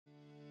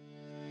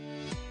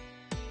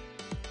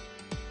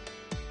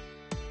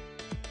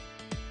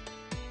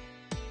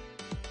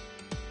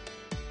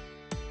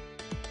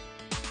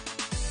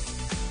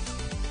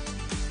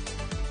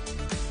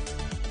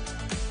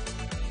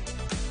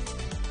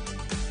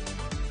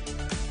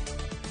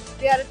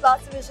We are at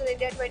Plastivision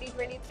India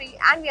 2023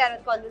 and we are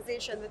in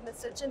conversation with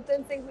Mr.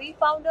 Chintan Singhvi,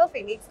 founder of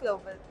Phoenix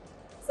Global.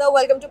 So,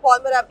 welcome to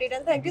Polymerupdate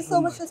and thank you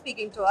so much for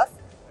speaking to us.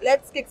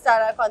 Let's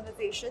kickstart our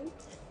conversation.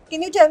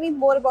 Can you tell me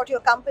more about your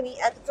company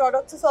and the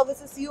products or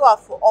services you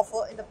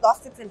offer in the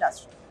plastics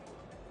industry?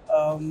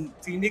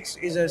 Phoenix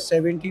is a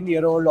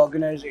 17-year-old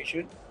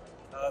organization.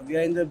 We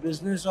are in the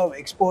business of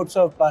exports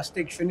of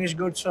plastic finished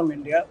goods from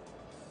India.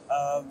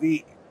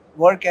 We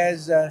work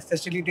as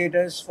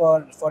facilitators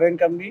for foreign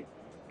company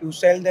to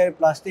sell their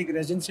plastic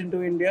resins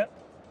into India.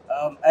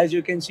 As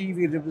you can see,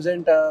 we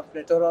represent a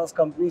plethora of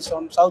companies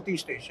from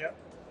Southeast Asia.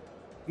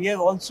 We have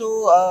also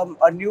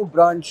a new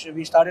branch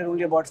we started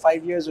only about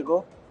 5 years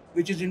ago,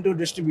 which is into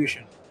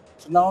distribution.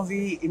 So now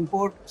we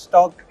import,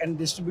 stock, and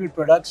distribute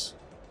products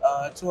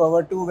through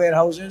our two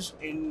warehouses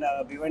in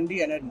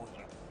Bhiwandi and at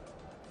Mundra.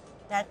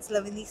 That's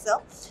lovely, sir.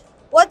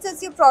 What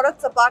sets your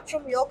products apart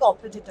from your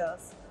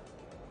competitors?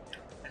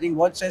 I think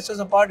what sets us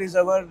apart is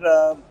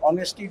our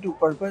honesty to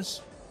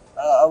purpose,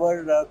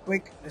 our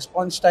quick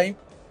response time,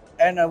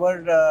 and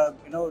our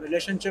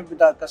relationship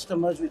with our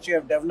customers, which we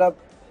have developed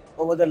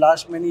over the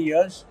last many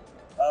years.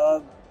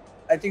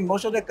 I think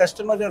most of the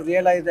customers have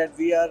realized that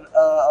we are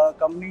a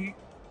company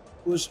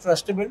who's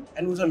trustable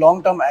and who's a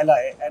long-term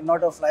ally and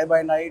not a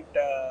fly-by-night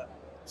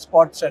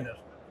spot seller.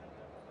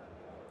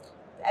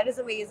 That is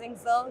amazing,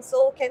 sir.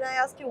 So, can I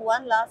ask you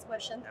one last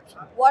question?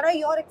 What are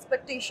your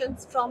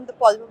expectations from the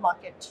polymer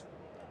market?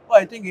 Well,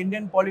 I think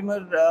Indian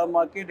polymer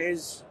market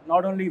is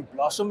not only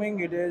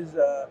blossoming; it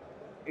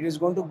is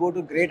going to go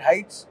to great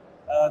heights.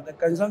 The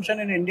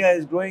consumption in India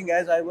is growing,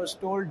 as I was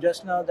told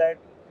just now that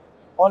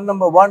hall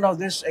number 1 of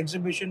this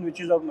exhibition, which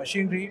is of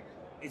machinery,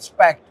 it's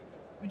packed,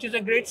 which is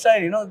a great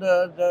sign.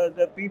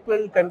 The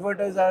people,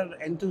 converters are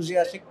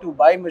enthusiastic to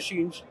buy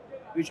machines,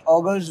 which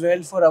augurs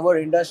well for our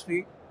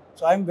industry.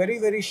 So I'm very,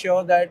 very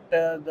sure that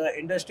the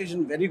industry is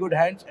in very good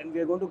hands and we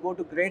are going to go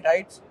to great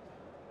heights.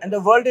 And the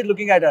world is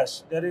looking at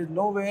us. There is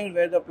nowhere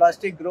where the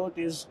plastic growth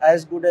is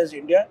as good as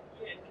India.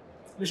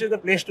 This is the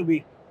place to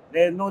be.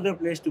 There is no other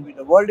place to be.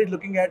 The world is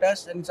looking at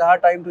us and it's our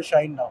time to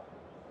shine now.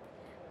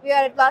 We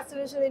are at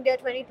Plastivision India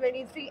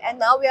 2023 and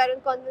now we are in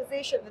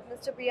conversation with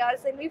Mr. P.R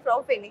Singhvi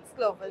from Phoenix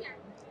Global.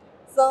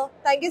 So,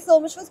 thank you so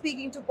much for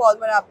speaking to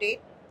Polymerupdate.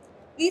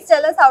 Please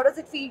tell us, how does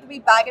it feel to be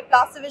back at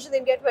Plastivision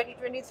India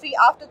 2023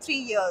 after 3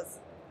 years?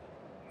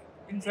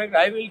 In fact,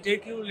 I will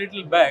take you a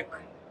little back.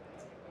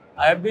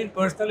 I have been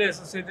personally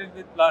associated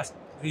with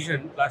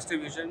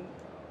Plastivision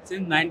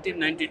since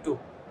 1992.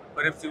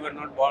 Perhaps you were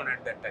not born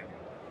at that time.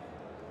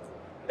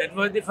 That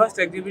was the first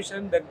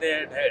exhibition that they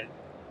had held.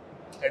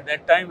 At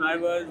that time, I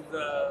was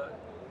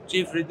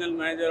Chief Regional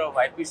Manager of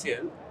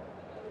IPCL,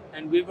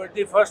 and we were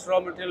the first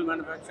raw material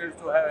manufacturers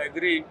to have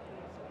agreed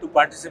to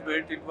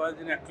participate. It was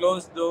in a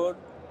closed door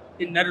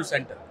in Nehru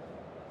Center.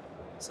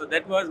 So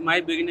that was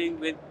my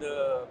beginning with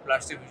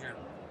Plastivision,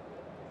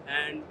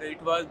 and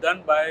it was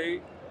done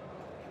by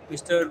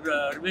Mr.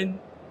 Arvind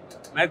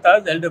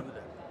Mehta's elder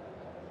brother,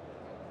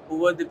 who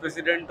was the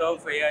president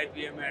of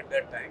AIPMA at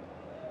that time.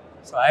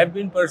 So I have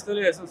been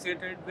personally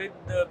associated with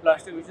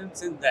Plastivision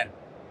since then.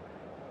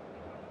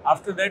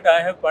 After that,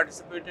 I have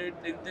participated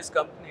in this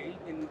company,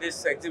 in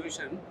this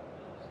exhibition,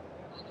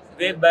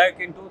 way back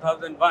in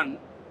 2001,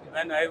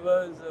 when I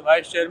was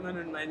Vice Chairman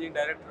and Managing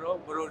Director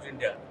of Borouge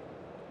India.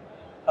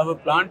 Our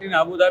plant in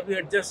Abu Dhabi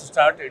had just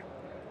started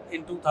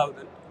in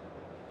 2000.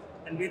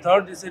 And we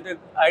thought this is an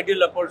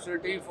ideal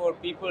opportunity for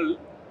people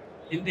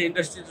in the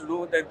industry to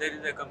know that there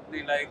is a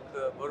company like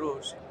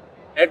Borouge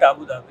at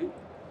Abu Dhabi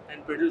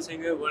and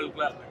producing a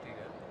world-class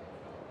material.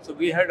 So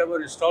we had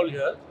our install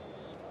here,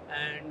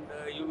 and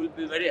you will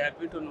be very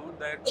happy to know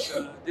that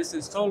this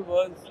install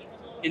was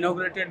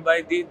inaugurated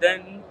by the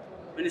then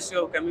Ministry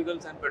of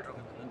Chemicals and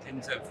Petrochemicals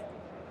himself.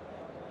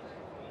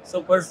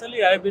 So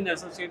personally, I have been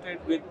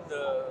associated with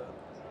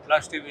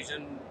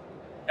Plastivision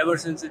ever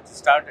since it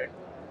started.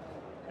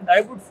 And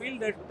I would feel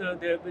that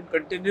they have been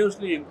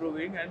continuously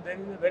improving, and there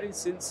is a very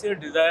sincere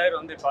desire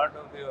on the part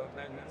of the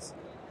organizers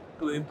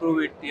to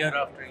improve it year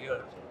after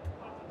year.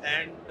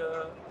 And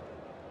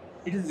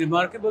it is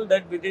remarkable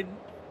that within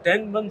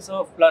 10 months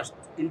of Plast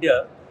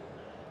India,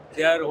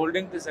 they are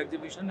holding this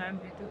exhibition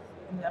and it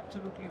is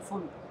absolutely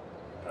full.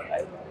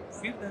 I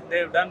feel that they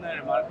have done a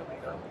remarkable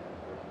job.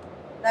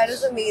 That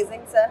is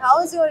amazing, sir.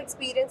 How is your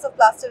experience of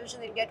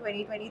Plastivision India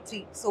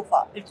 2023 so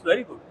far? It's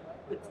very good.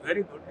 It's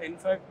very good. In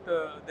fact,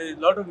 there is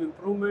a lot of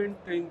improvement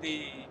in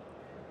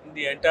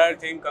the entire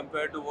thing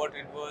compared to what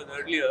it was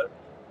earlier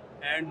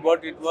and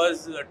what it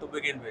was to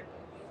begin with.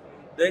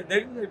 There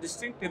is a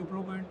distinct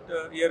improvement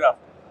year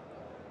after.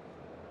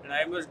 And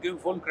I must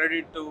give full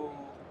credit to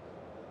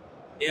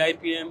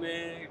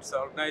AIPMA, its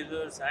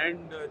organizers,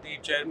 and the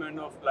chairman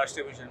of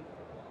Plastivision,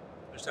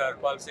 Mr.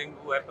 P.R Singhvi,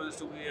 who happens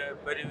to be a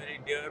very,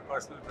 very dear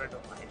personal friend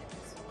of mine.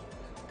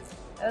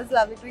 That was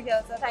lovely to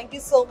hear, sir. Thank you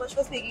so much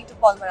for speaking to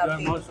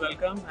Polymerupdate. You are most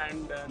welcome,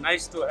 and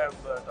nice to have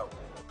talked to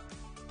you.